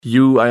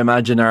You, I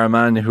imagine, are a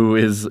man who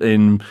is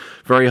in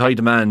very high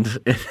demand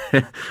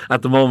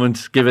at the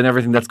moment, given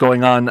everything that's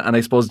going on. And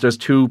I suppose there's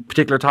two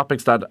particular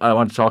topics that I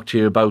want to talk to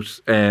you about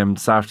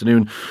this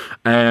afternoon.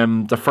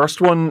 The first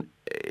one,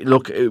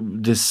 look,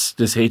 this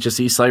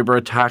HSE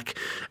Cyberattack,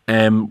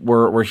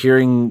 we're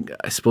hearing,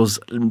 I suppose,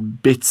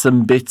 bits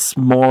and bits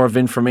more of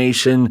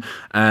information.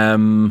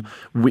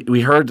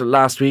 We heard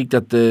last week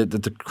that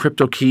the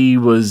crypto key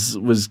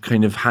was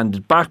kind of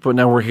handed back, but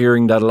now we're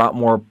hearing that a lot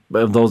more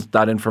of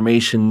that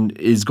information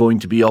is going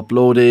to be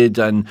uploaded.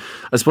 And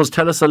I suppose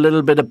tell us a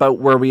little bit about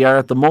where we are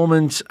at the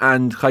moment,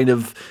 and kind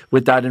of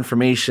with that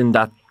information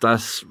that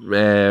this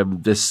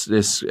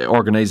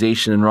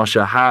organisation in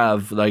Russia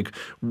have, like,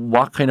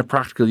 what kind of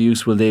practical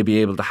use will they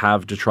be able to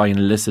have to try and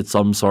elicit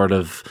some sort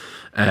of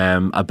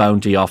a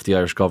bounty off the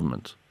Irish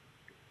government?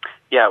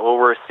 Yeah, well,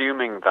 we're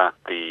assuming that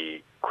the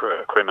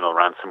criminal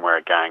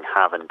ransomware gang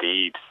have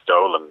indeed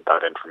stolen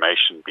that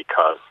information,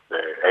 because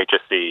the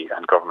HSE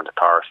and government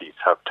authorities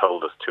have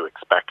told us to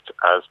expect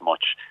as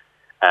much.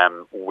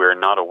 We're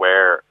not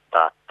aware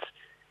that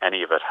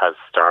any of it has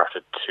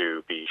started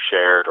to be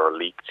shared or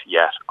leaked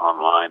yet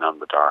online on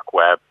the dark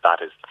web.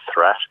 That is the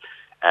threat.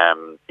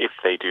 If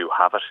they do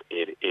have it,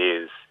 it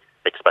is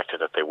expected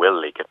that they will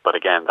leak it. But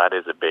again, that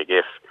is a big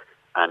if.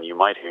 And you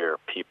might hear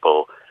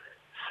people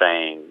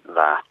saying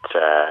that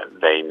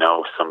they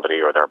know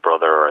somebody, or their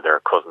brother or their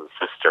cousin's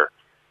sister,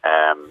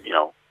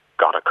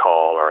 got a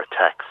call or a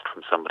text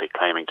from somebody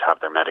claiming to have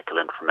their medical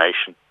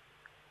information.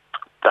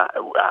 That,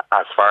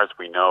 as far as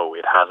we know,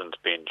 it hasn't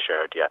been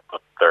shared yet,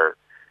 but there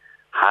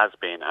has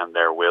been and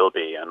there will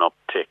be an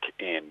uptick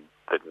in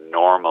the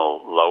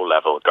normal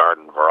low-level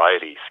garden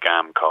variety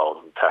scam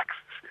calls and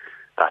texts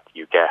that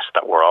you get,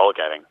 that we're all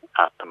getting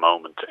at the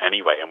moment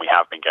anyway, and we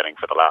have been getting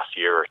for the last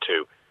year or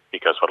two,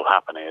 because what will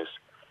happen is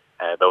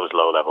those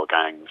low-level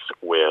gangs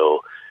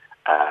will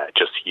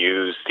just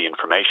use the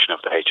information of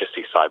the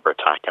HSE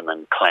Cyberattack and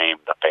then claim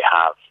that they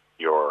have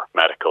your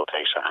medical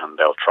data, and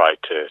they'll try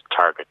to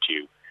target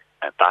you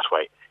that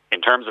way.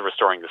 In terms of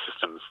restoring the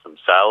systems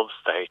themselves,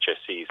 the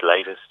HSE's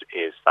latest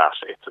is that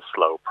it's a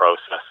slow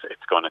process.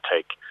 It's going to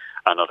take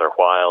another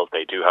while.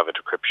 They do have a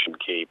decryption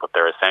key, but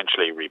they're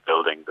essentially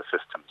rebuilding the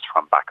systems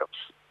from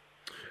backups.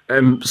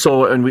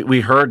 And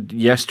we heard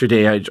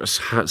yesterday, I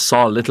just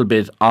saw a little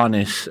bit on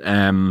it,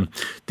 I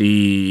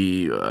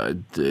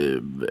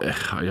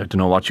don't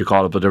know what you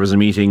call it, but there was a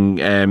meeting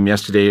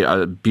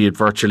yesterday, be it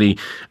virtually,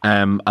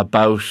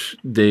 about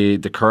the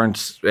current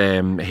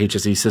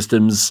HSE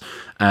systems,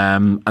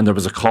 and there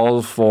was a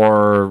call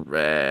for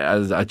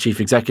a chief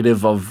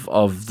executive of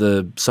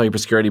the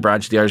cybersecurity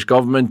branch of the Irish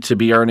government to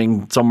be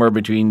earning somewhere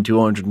between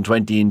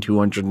 220 and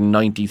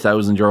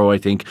 290,000 euro, I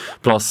think,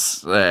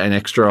 plus an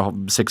extra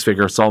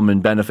six-figure sum in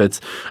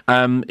benefits.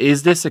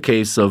 Is this a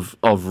case of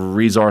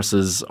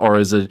resources, or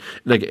is it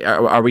like,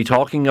 are we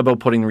talking about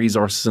putting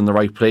resources in the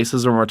right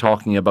places when we're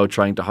talking about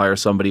trying to hire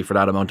somebody for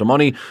that amount of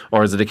money,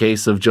 or is it a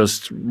case of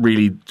just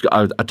really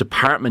a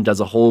department as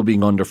a whole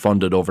being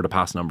underfunded over the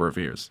past number of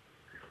years?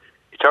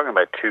 You're talking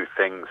about two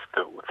things.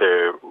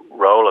 The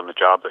role and the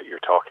job that you're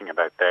talking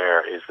about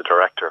there is the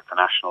director of the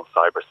National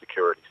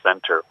Cybersecurity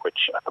Centre,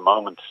 which at the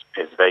moment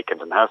is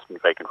vacant and has been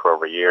vacant for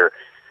over a year.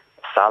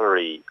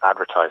 Salary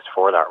advertised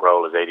for that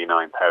role is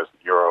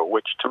 €89,000,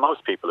 which to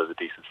most people is a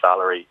decent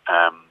salary.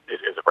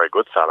 It is a very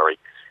good salary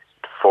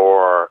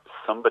for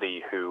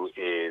somebody who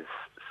is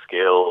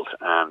skilled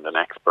and an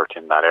expert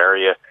in that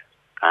area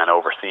and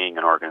overseeing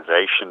an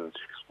organisation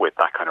with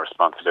that kind of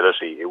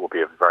responsibility. It will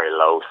be a very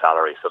low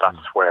salary, so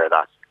that's where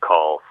that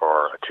call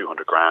for a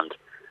 200 grand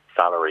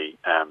salary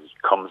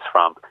comes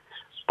from.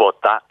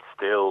 But that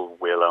still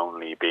will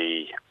only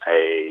be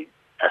a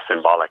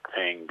symbolic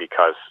thing,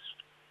 because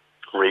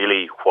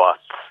really what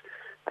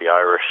the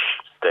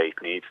Irish state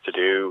needs to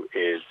do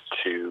is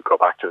to go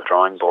back to the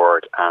drawing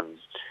board and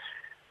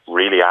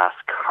really ask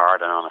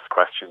hard and honest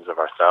questions of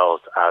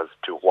ourselves as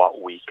to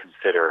what we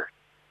consider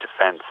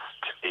defence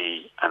to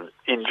be. And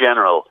in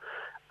general,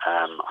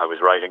 I was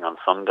writing on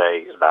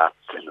Sunday that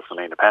in the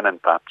Sunday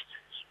Independent that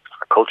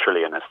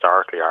culturally and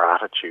historically our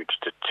attitude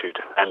to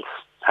defence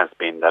has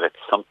been that it's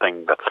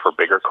something that's for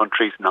bigger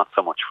countries, not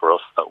so much for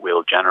us, that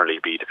will generally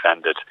be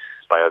defended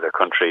by other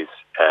countries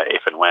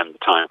if and when the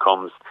time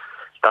comes.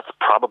 That's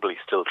probably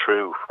still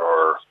true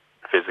for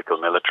physical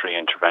military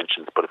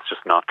interventions, but it's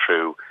just not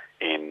true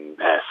in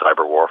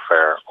cyber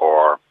warfare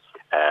or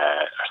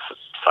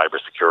cyber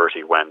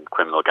security when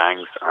criminal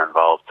gangs are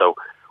involved. So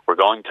we're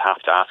going to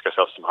have to ask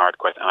ourselves some hard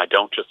questions. And I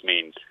don't just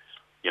mean,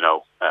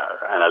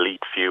 an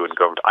elite few in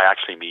government. I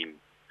actually mean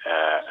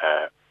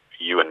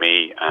you and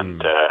me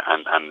and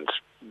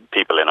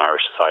people in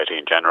Irish society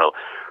in general.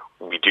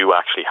 We do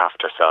actually have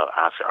to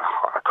ask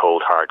a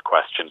cold, hard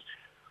question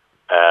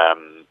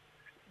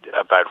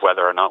about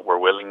whether or not we're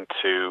willing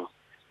to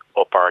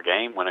up our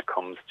game when it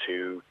comes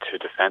to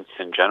defence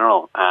in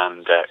general.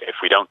 And if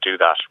we don't do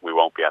that, we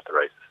won't be at the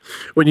races.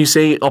 When you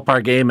say up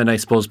our game and I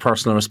suppose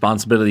personal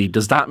responsibility,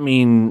 does that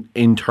mean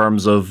in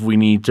terms of we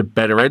need to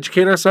better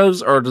educate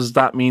ourselves, or does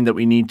that mean that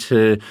we need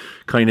to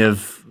kind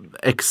of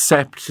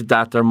accept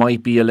that there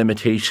might be a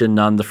limitation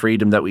on the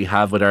freedom that we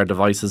have with our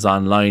devices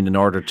online in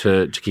order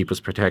to keep us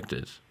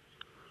protected?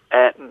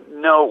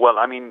 No, well,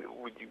 I mean,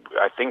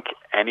 I think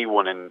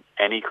anyone in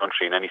any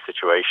country, in any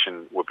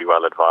situation, would be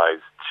well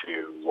advised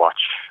to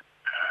watch,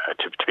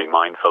 to be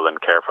mindful and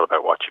careful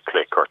about what you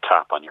click or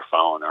tap on your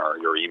phone or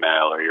your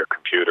email or your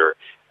computer.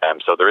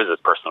 So there is a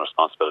personal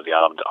responsibility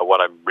element.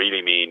 What I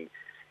really mean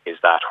is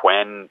that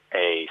when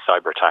a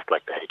cyber attack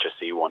like the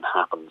HSE one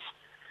happens,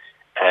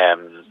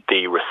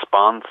 the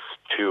response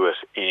to it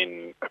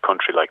in a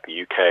country like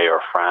the UK or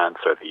France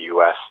or the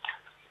US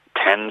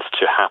tends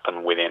to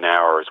happen within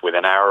hours.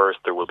 Within hours,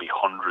 there will be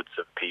hundreds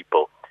of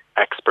people,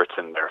 experts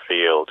in their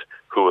field,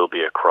 who will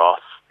be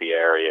across the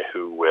area,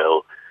 who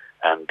will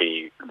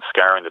be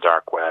scouring the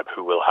dark web,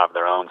 who will have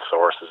their own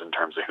sources in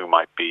terms of who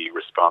might be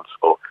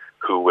responsible,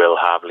 who will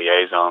have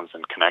liaisons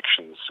and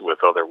connections with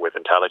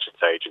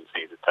intelligence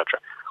agencies, etc.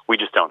 We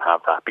just don't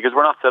have that because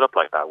we're not set up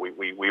like that.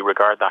 We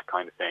regard that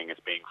kind of thing as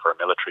being for a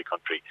military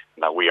country,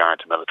 and that we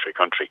aren't a military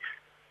country.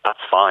 That's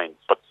fine,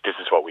 but this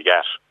is what we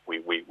get.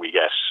 We've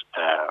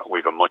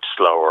a much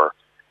slower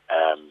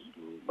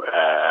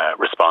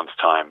response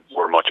time.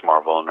 We're much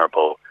more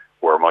vulnerable.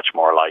 We're much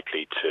more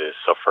likely to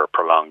suffer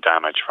prolonged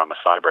damage from a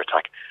cyber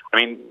attack. I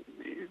mean,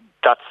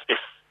 that's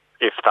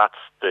if that's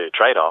the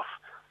trade-off,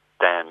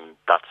 then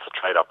that's a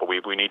trade-off. But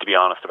we need to be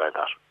honest about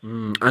that.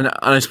 And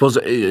I suppose,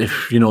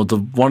 if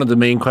one of the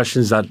main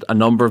questions that a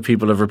number of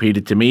people have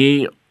repeated to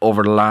me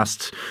over the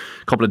last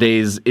couple of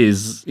days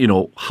is,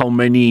 how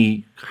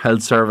many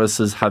health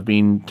services have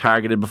been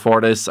targeted before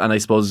this? And I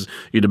suppose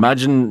you'd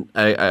imagine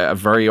a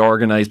very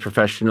organised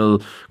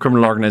professional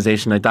criminal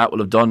organisation like that will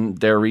have done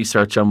their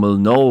research and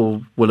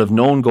will have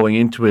known going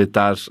into it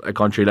that a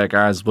country like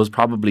ours was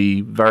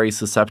probably very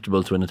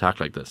susceptible to an attack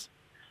like this.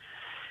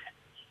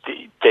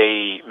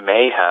 They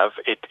may have.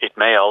 It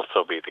may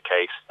also be the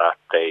case that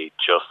they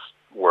just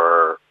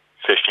were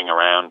fishing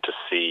around to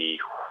see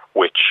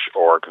which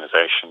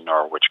organisation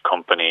or which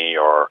company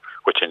or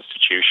which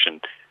institution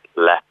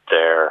let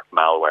their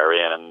malware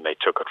in, and they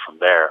took it from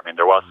there. I mean,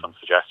 there was some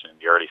suggestion in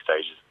the early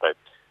stages that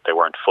they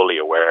weren't fully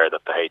aware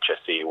that the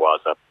HSE was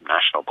a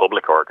national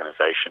public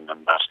organisation,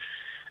 and that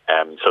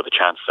so the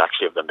chances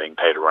actually of them being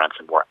paid a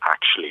ransom were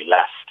actually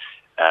less.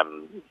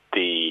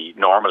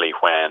 Normally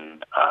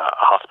when a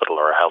hospital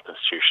or a health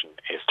institution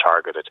is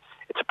targeted,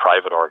 it's a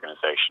private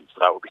organisation. So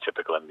that would be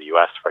typical in the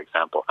US, for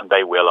example, and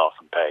they will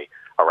often pay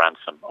a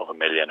ransom of €1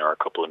 million or a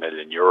couple of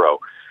million euro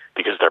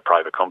because they're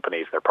private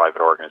companies, they're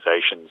private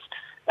organisations.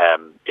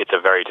 It's a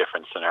very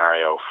different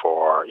scenario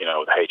for the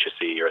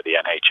HSE or the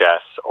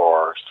NHS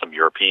or some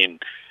European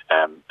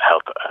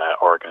health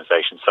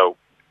organisation. So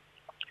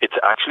it's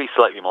actually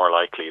slightly more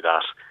likely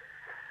that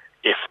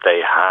if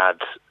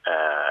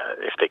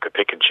they could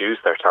pick and choose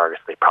their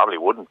targets, they probably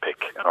wouldn't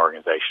pick an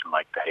organisation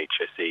like the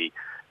HSE,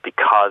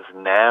 because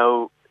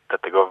now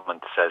that the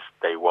government says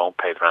they won't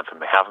pay the ransom,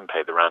 they haven't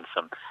paid the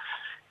ransom,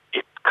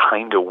 it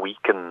kind of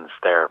weakens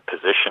their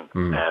position,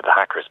 the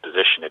hackers'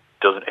 position.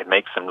 It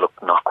makes them look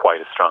not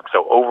quite as strong.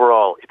 So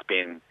overall, it's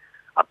been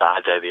a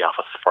bad day at the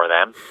office for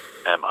them,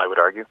 I would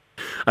argue.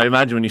 I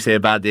imagine when you say a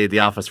bad day at the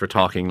office, we're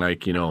talking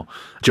like,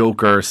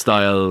 Joker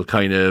style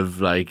kind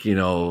of like,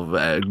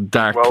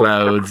 dark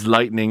clouds,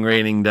 lightning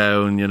raining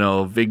down,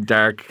 big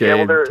dark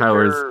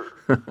towers.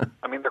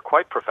 I mean, they're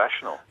quite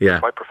professional. Yeah. They're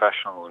quite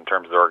professional in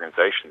terms of their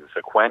organizations.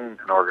 Like when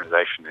an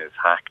organization is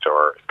hacked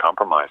or is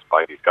compromised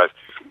by these guys,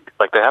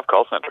 like they have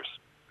call centers.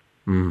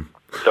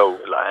 So,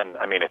 and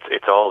I mean,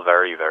 it's all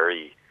very,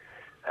 very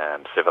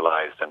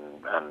civilized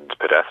and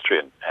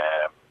pedestrian.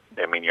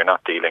 I mean, you're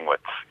not dealing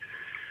with,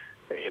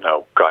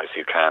 guys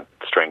who can't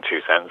string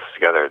two sentences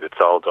together. It's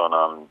all done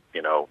on,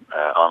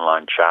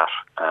 online chat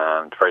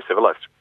and very civilized.